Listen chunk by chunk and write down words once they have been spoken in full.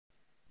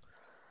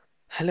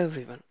Hello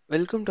everyone,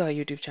 welcome to our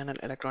YouTube channel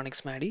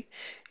Electronics Maddie.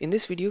 In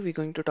this video, we're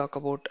going to talk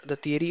about the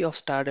theory of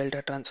star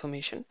delta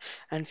transformation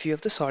and few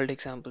of the solved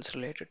examples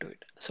related to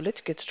it. So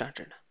let's get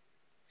started.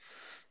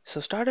 So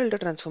star delta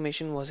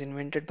transformation was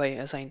invented by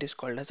a scientist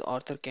called as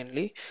Arthur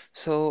Kenley.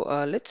 So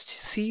let's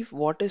see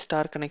what is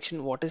star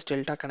connection, what is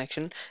delta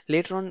connection.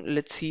 Later on,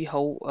 let's see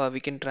how we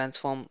can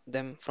transform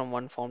them from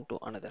one form to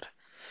another.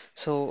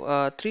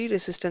 So three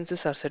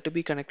resistances are said to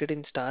be connected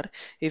in star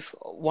if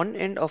one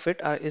end of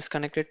it is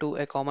connected to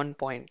a common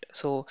point.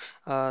 So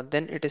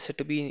then it is said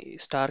to be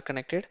star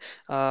connected.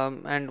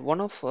 And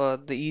one of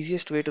the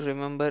easiest way to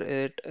remember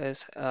it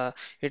is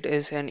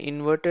an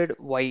inverted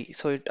Y.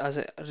 So it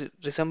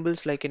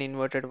resembles like an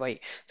inverted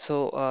Y.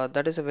 So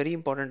that is a very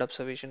important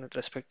observation with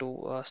respect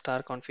to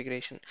star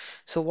configuration.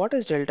 So what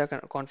is delta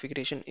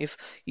configuration? If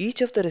each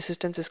of the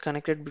resistance is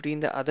connected between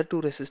the other two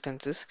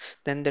resistances,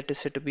 then that is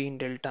said to be in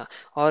delta.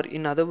 Or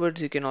in other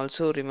words, you can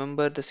also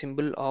remember the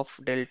symbol of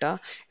delta.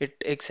 It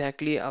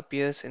exactly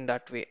appears in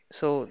that way.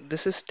 So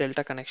this is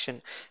delta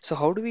connection. So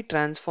how do we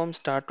transform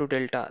star to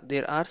delta?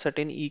 There are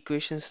certain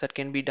equations that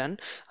can be done.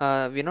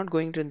 We're not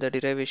going to the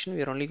derivation.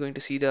 We're only going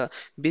to see the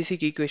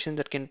basic equation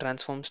that can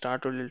transform star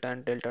to delta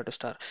and delta to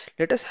star.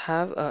 Let us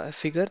have a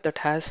figure that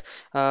has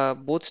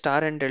both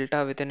star and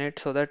delta within it,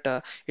 so that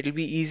it will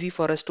be easy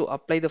for us to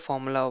apply the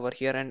formula over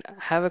here and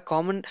have a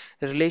common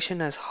relation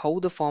as how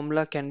the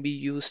formula can be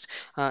used,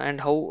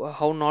 and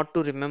how not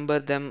to remember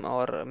them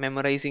or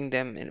memorizing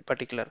them in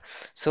particular.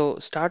 So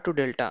star to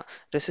delta,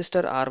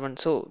 resistor R1.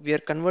 So we are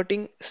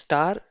converting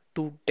star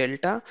to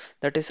delta,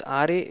 that is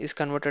RA is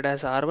converted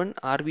as R1,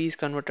 RB is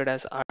converted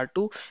as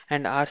R2,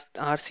 and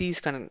RC is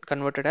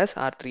converted as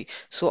R3.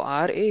 So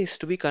RA is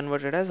to be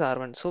converted as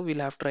R1. So we'll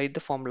have to write the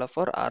formula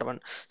for R1.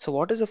 So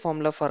what is the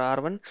formula for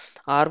R1?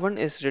 R1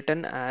 is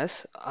written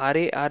as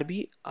RA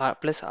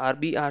plus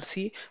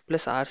RB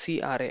plus RC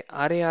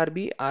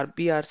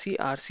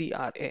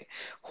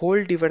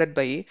whole divided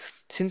by,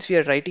 since we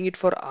are writing it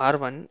for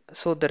R1,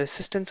 so the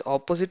resistance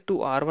opposite to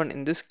R1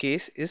 in this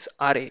case is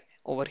RA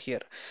over here.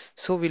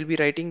 So we'll be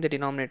writing the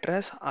denominator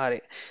as RA.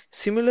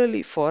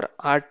 Similarly for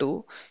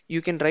R2,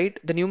 you can write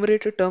the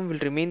numerator term will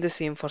remain the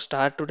same for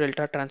star to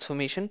delta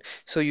transformation.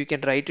 So you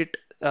can write it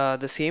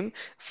the same.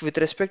 With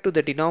respect to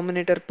the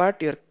denominator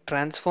part, you're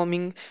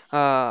transforming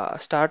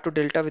star to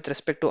delta with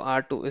respect to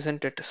R2,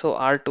 isn't it? So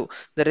R2,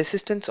 the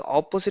resistance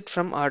opposite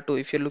from R2,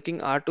 if you're looking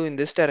R2 in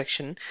this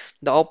direction,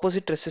 the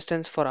opposite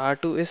resistance for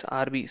R2 is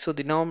RB. So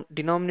the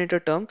denominator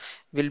term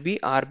will be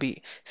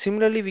RB.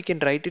 Similarly, we can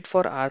write it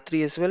for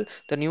R3 as well.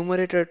 The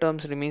numerator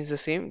terms remains the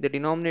same. The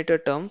denominator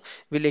term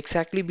will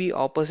exactly be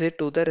opposite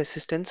to the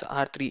resistance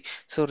R3.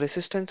 So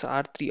resistance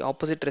R3,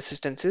 opposite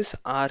resistance is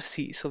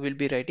RC. So we'll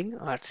be writing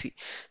RC.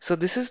 So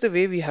this is the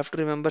way we have to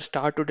remember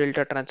star to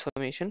delta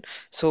transformation.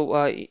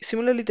 So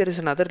similarly, there is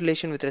another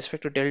relation with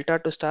respect to delta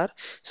to star.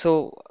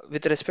 So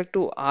with respect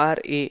to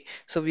RA,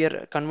 so we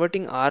are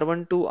converting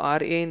R1 to RA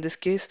in this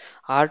case,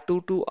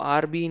 R2 to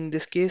RB in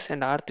this case,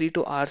 and R3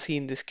 to RC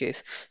in this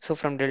case. So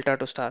from delta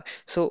to star.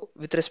 So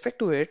with respect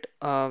to it,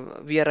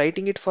 we are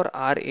writing it for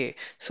RA.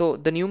 So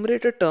the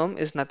numerator term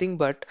is nothing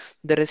but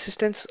the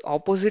resistance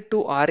opposite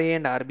to RA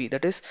and RB.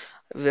 That is,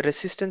 the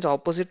resistance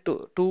opposite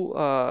to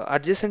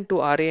adjacent to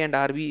RA and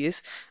RB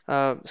is,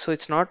 so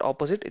it's not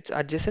opposite, it's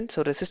adjacent.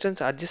 So resistance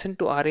adjacent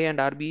to RA and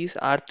RB is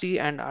R3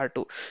 and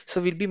R2.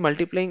 So we'll be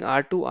multiplying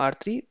R2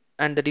 R3,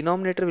 and the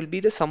denominator will be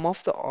the sum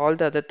of all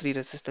the other three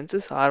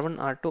resistances R1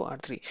 R2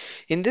 R3.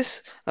 In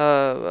this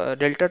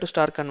delta to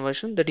star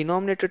conversion, the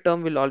denominator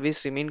term will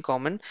always remain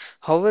common.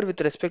 However,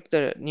 with respect to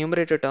the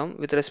numerator term,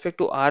 with respect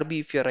to RB,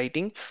 if you're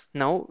writing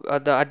now,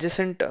 the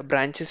adjacent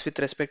branches with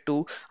respect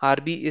to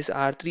RB is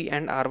R3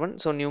 and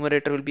R1. So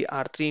numerator will be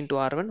R3 into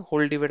R1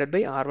 whole divided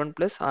by R1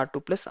 plus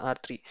R2 plus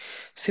R3.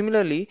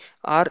 Similarly,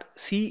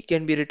 RC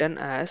can be written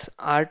as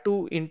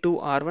R2 into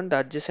R1.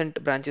 The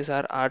adjacent branches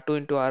are R2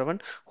 into R1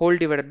 whole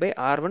divided by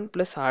R1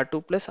 plus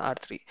R2 plus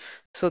R3.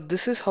 So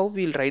this is how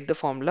we'll write the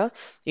formula.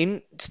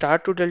 In star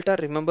to delta,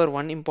 remember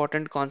one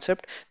important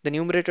concept: the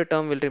numerator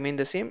term will remain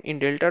the same. In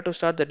delta to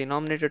star, the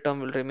denominator term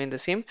will remain the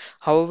same.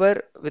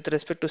 However, with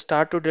respect to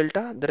star to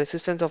delta, the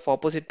resistance of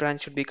opposite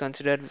branch should be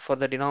considered for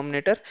the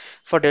denominator.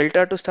 For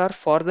delta to star,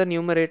 for the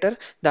numerator,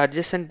 the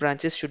adjacent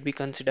branches should be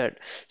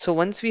considered. So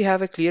once we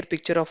have a clear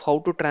picture of how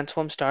to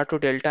transform star to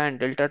delta and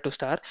delta to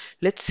star,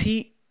 let's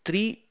see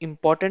three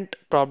important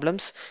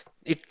problems.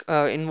 It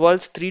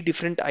involves three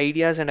different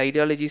ideas and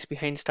ideologies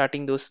behind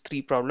starting those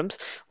three problems.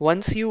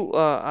 Once you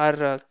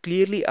are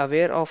clearly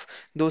aware of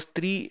those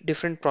three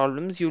different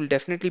problems, you will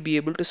definitely be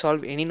able to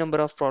solve any number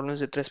of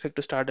problems with respect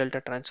to star delta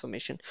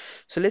transformation.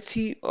 So let's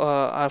see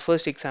our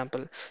first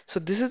example. So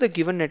this is the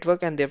given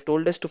network, and they have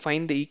told us to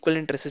find the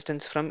equivalent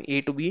resistance from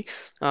A to B.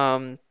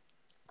 Um,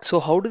 So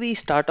how do we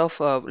start off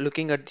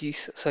looking at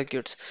these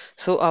circuits?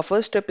 So our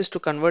first step is to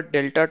convert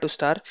delta to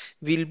star.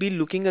 We'll be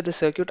looking at the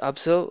circuit,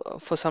 observe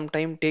for some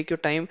time, take your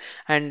time,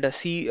 and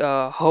see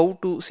how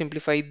to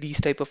simplify these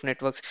type of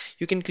networks.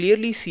 You can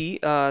clearly see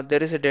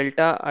there is a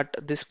delta at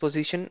this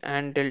position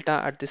and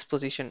delta at this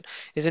position,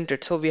 isn't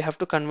it? So we have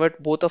to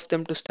convert both of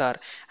them to star.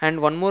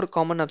 And one more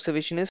common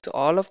observation is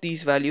all of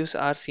these values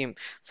are same: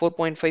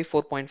 4.5,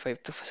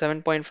 4.5,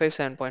 7.5,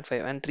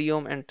 7.5, and 3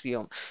 ohm and 3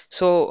 ohm.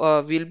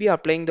 So we'll be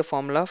applying the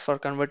formula for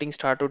converting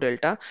star to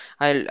delta.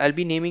 I'll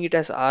be naming it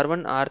as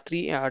R1,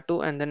 R3,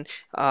 R2, and then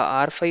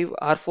R5,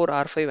 R4,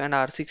 R5, and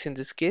R6 in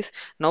this case.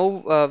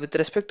 Now, with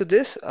respect to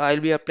this, I'll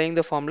be applying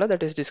the formula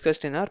that is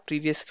discussed in our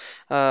previous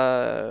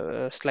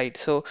slide.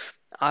 So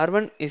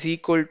R1 is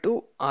equal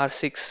to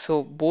R6.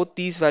 So both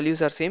these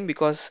values are same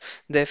because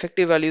the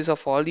effective values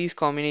of all these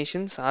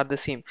combinations are the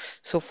same.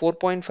 So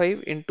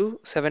 4.5 into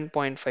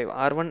 7.5,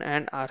 R1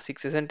 and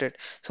R6, isn't it?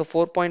 So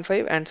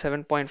 4.5 and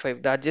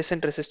 7.5. The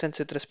adjacent resistance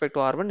with respect to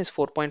R1 is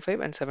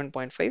 4.5 and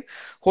 7.5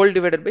 whole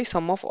divided by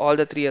sum of all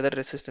the three other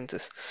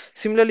resistances.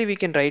 Similarly, we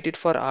can write it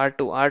for R2.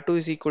 R2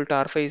 is equal to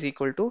R5 is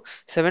equal to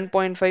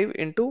 7.5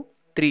 into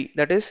 3.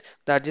 That is,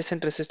 the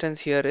adjacent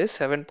resistance here is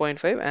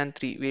 7.5 and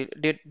 3.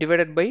 We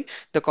divided by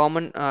the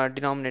common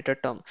denominator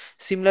term.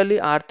 Similarly,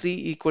 R3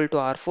 equal to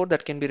R4,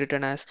 that can be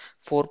written as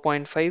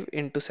 4.5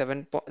 into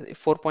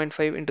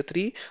 4.5 into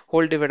 3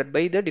 whole divided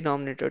by the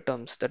denominator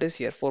terms, that is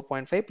here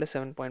 4.5 plus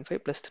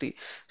 7.5 plus 3.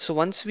 So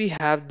once we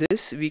have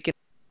this, we can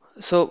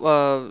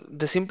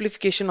the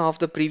simplification of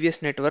the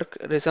previous network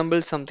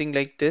resembles something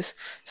like this.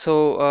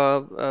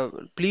 So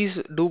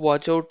please do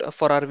watch out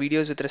for our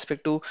videos with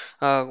respect to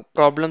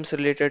problems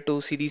related to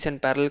series and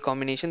parallel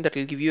combination, that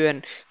will give you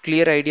a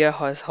clear idea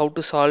how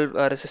to solve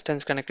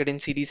resistance connected in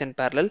series and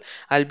parallel.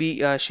 I'll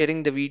be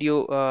sharing the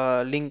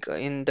video link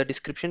in the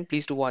description.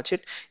 Please do watch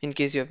it in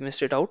case you have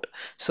missed it out.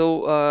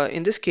 So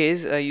in this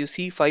case, you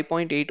see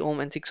 5.8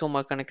 ohm and 6 ohm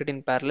are connected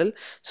in parallel.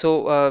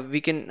 So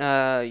we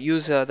can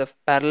use the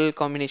parallel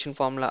combination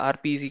formula.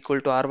 Rp is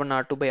equal to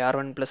R1 R2 by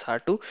R1 plus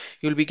R2.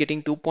 You'll be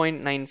getting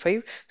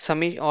 2.95.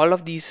 Summation, all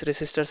of these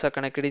resistors are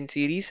connected in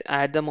series.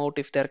 Add them out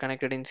if they are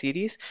connected in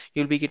series.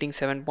 You'll be getting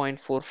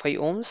 7.45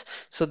 ohms.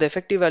 So the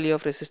effective value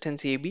of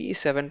resistance AB is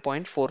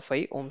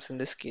 7.45 ohms in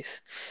this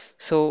case.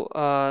 So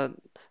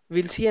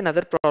we'll see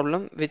another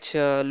problem which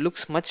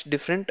looks much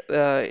different.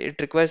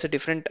 It requires a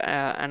different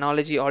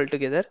analogy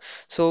altogether.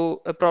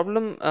 So a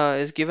problem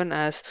is given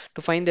as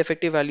to find the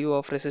effective value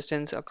of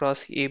resistance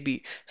across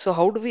AB. So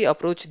how do we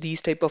approach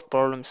these type of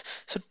problems?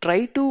 So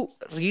try to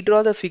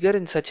redraw the figure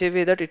in such a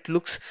way that it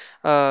looks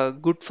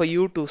good for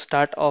you to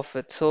start off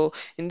with. So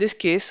in this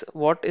case,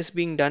 what is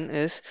being done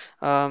is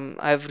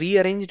I've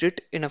rearranged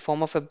it in a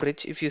form of a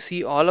bridge. If you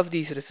see, all of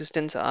these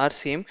resistance are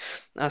same.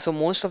 So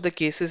most of the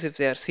cases, if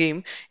they are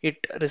same,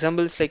 it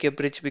resembles like a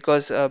bridge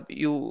because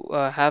you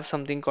have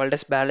something called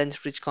as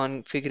balanced bridge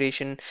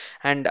configuration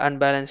and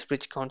unbalanced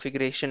bridge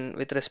configuration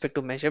with respect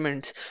to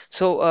measurements.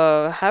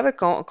 So have a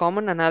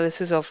common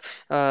analysis of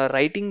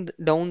writing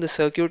down the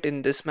circuit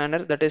in this manner.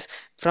 That is,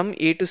 from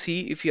A to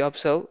C, if you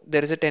observe,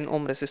 there is a 10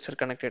 ohm resistor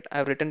connected.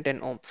 I've written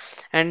 10 ohm.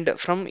 And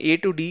from A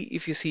to D,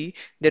 if you see,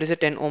 there is a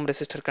 10 ohm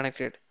resistor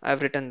connected.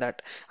 I've written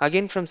that.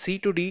 Again, from C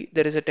to D,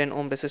 there is a 10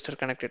 ohm resistor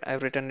connected.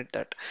 I've written it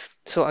that.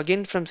 So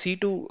again, from C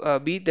to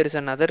B, there is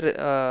another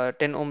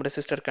 10 ohm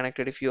resistor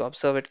connected. If you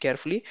observe it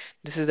carefully,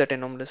 this is the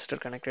 10 ohm resistor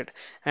connected.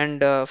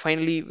 And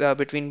finally,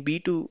 between B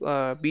to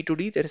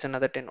D, there is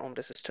another 10 ohm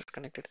resistor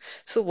connected.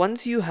 So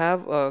once you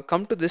have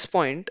come to this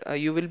point,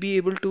 you will be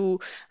able to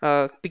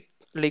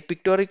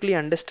pictorially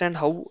understand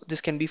how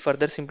this can be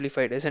further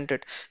simplified, isn't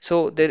it?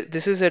 So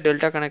this is a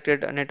delta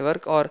connected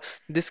network, or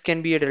this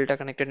can be a delta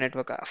connected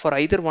network. For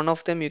either one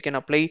of them, you can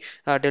apply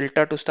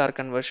delta to star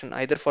conversion,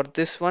 either for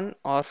this one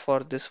or for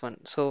this one.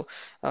 So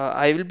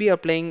I will be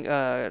applying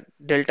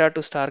delta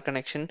to star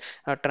connection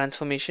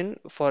transformation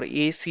for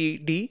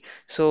ACD.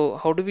 So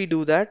how do we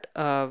do that?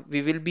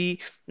 We will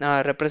be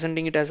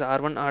representing it as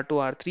R1, R2,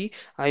 R3.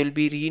 I will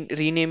be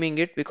renaming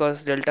it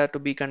because delta to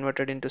be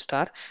converted into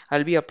star.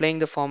 I'll be applying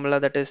the formula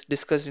that is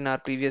discussed in our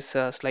previous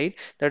slide.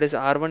 That is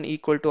R1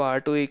 equal to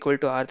R2 equal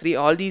to R3.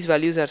 All these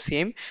values are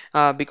same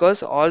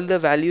because all the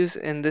values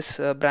in this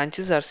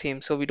branches are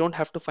same. So we don't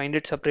have to find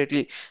it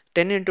separately.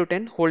 10 into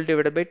 10 whole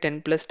divided by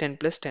 10 plus 10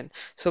 plus 10.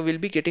 So we'll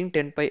be getting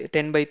 10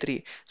 by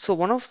 3. So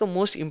one of the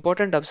most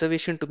important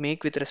observation to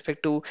make with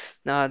respect to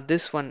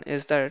this one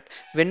is that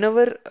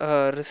whenever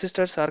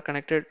resistors are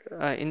connected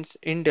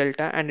in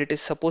delta and it is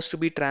supposed to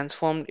be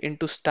transformed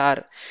into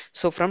star,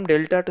 so from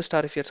delta to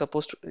star, if you're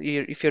supposed to,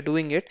 if you're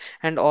doing it,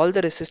 and all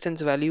the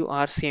resistance value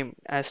are same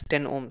as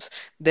 10 ohms,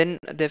 then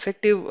the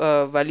effective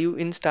value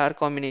in star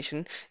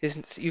combination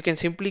is, you can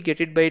simply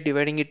get it by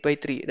dividing it by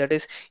 3. That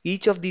is,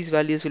 each of these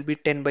values will be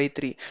 10 by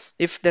 3.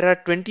 If there are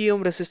 20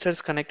 ohm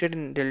resistors connected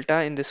in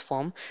delta in this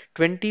form,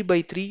 20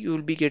 by 3 you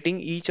will be getting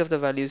each of the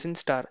values in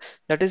star.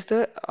 That is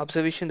the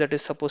observation that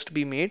is supposed to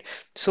be made.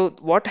 So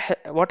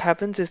what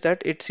happens is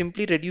that it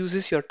simply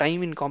reduces your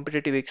time in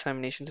competitive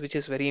examinations, which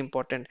is very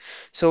important.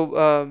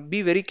 So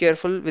be very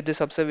careful with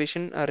this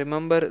observation.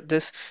 Remember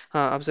this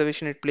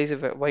observation, it plays a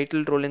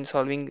vital role in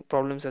solving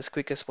problems as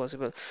quick as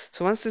possible.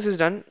 So once this is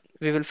done,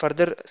 we will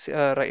further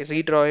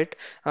redraw it.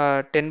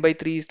 10 by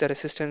 3 is the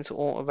resistance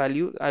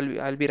value.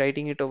 I'll be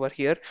writing it over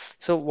here.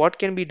 So what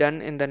can be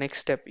done in the next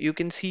step? You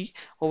can see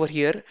over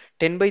here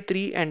 10 by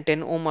 3 and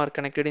 10 ohm are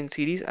connected in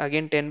series.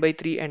 Again 10 by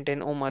 3 and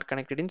 10 ohm are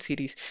connected in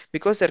series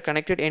because they're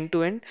connected end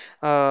to end.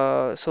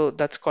 So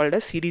that's called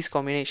a series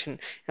combination.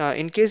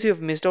 In case you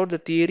have missed out the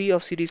theory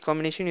of series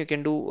combination, you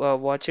can do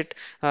watch it,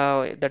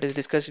 that is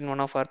discussed in one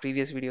of our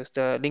previous videos.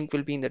 The link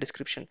will be in the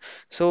description.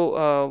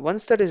 So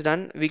once that is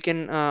done, we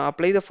can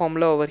apply the formula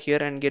over here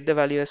and get the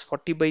value as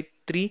 40 by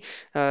 3.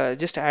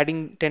 Just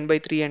adding 10 by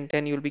 3 and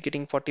 10, you will be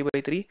getting 40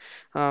 by 3.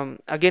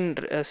 Again,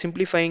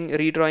 simplifying,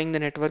 redrawing the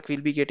network,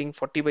 we'll be getting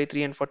 40 by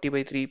 3 and 40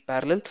 by 3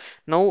 parallel.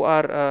 Now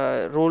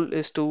our role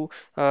is to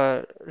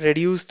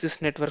reduce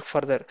this network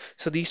further.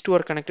 So these two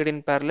are connected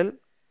in parallel.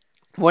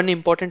 One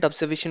important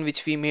observation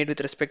which we made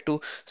with respect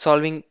to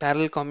solving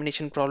parallel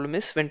combination problem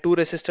is when two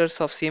resistors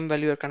of same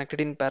value are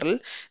connected in parallel,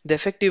 the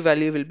effective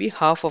value will be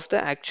half of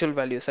the actual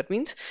values. That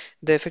means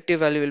the effective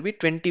value will be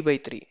 20 by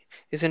 3,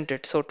 isn't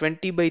it? So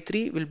 20 by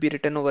 3 will be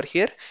written over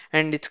here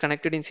and it's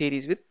connected in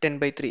series with 10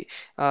 by 3.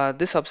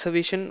 This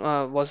observation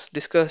was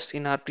discussed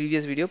in our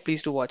previous video.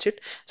 Please do watch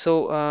it.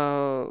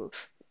 So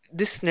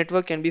this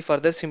network can be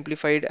further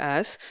simplified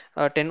as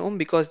 10 ohm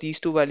because these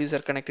two values are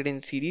connected in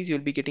series. You'll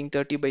be getting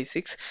 30 by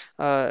 6,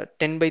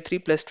 10 by 3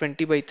 plus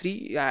 20 by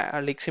 3,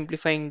 like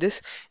simplifying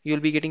this, you'll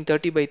be getting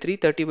 30 by 3.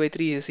 30 by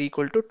 3 is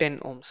equal to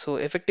 10 ohm. So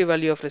effective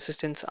value of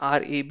resistance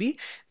RAB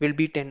will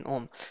be 10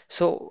 ohm.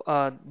 So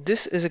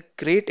this is a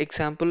great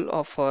example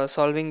of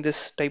solving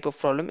this type of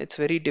problem. It's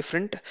very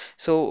different.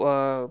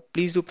 So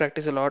please do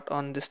practice a lot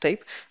on this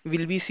type.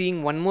 We'll be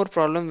seeing one more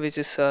problem which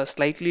is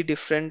slightly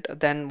different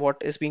than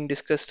what is being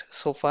discussed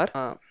so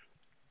far.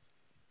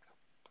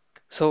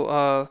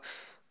 So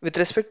with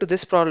respect to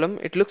this problem,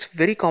 it looks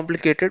very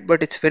complicated,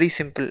 but it's very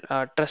simple.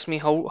 Trust me,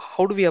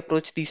 how do we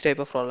approach these type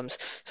of problems?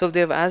 So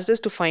they have asked us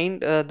to find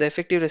the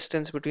effective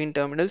resistance between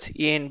terminals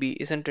A and B,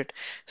 isn't it?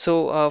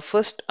 So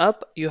first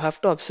up, you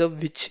have to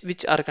observe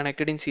which are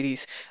connected in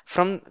series.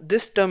 From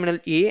this terminal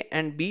A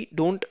and B,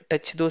 don't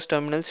touch those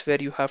terminals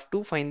where you have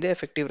to find the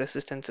effective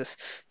resistances.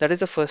 That is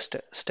the first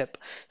step.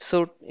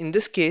 So in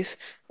this case,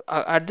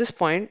 at this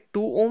point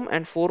 2 ohm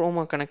and 4 ohm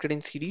are connected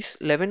in series,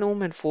 11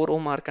 ohm and 4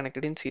 ohm are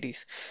connected in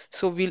series.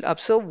 So we'll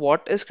observe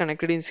what is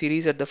connected in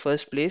series at the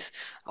first place,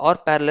 or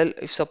parallel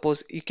if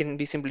suppose it can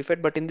be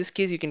simplified, but in this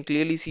case you can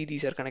clearly see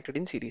these are connected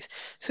in series.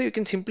 So you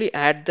can simply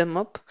add them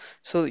up.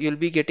 So you'll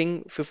be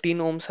getting 15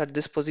 ohms at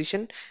this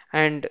position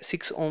and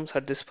 6 ohms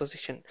at this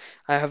position.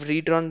 I have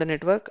redrawn the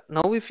network.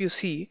 Now if you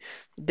see,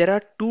 there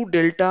are two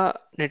delta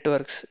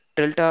networks,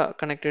 delta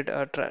connected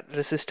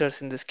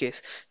resistors in this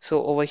case.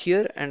 So over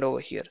here and over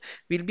here,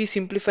 we'll be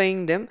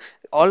simplifying them.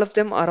 All of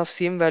them are of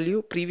same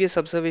value. Previous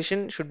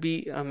observation should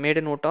be made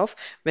a note of.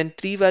 When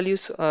three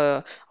values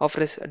of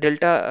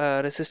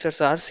delta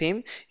resistors are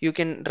same, you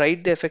can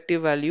write the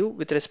effective value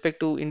with respect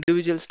to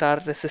individual star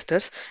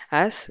resistors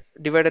as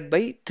divided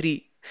by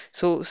 3.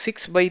 So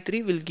 6 by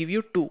 3 will give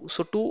you 2.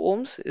 So 2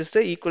 ohms is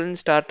the equivalent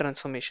star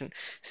transformation.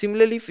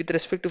 Similarly, with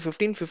respect to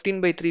 15,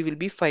 15 by 3 will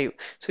be 5.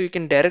 So you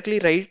can directly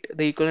write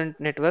the equivalent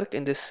network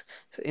in this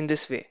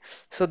way.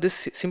 So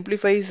this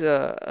simplifies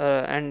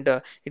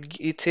and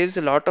it saves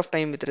a lot of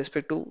time with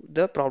respect to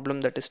the problem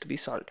that is to be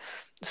solved.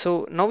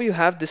 So now you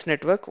have this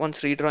network.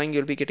 Once redrawing,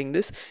 you'll be getting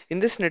this. In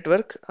this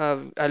network,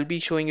 I'll be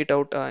showing it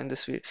out in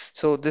this way.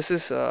 So this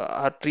is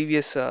our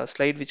previous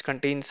slide which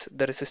contains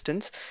the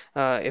resistance,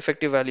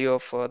 effective value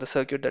of the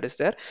circuit that is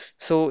there.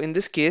 So in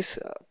this case,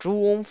 2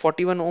 ohm,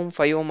 41 ohm,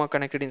 5 ohm are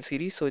connected in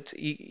series. So it's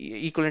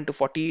equivalent to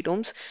 48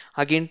 ohms.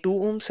 Again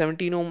 2 ohm,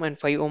 17 ohm and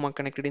 5 ohm are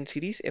connected in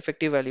series.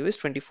 Effective value is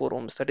 24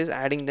 ohms. That is,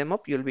 adding them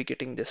up, you'll be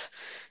getting this.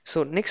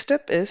 So next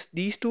step is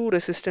these two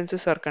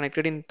resistances are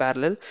connected in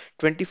parallel,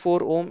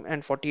 24 ohm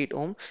and 48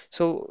 ohm.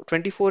 So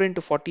 24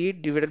 into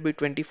 48 divided by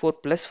 24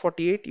 plus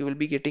 48, you will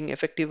be getting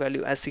effective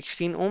value as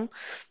 16 ohm.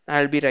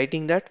 I'll be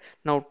writing that.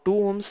 Now 2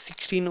 ohms,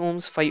 16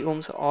 ohms, 5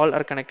 ohms all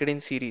are connected in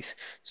series.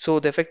 So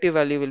the effective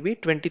value will be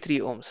 23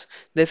 ohms.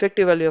 The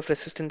effective value of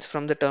resistance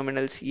from the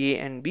terminals A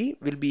and B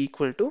will be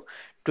equal to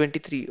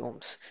 23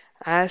 ohms.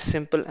 As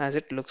simple as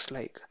it looks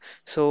like.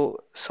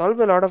 So solve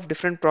a lot of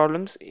different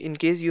problems. In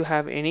case you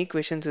have any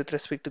questions with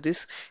respect to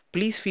this,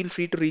 please feel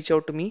free to reach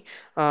out to me.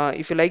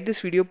 If you like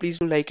this video, please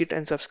do like it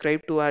and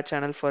subscribe to our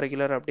channel for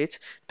regular updates.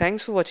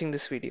 Thanks for watching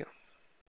this video.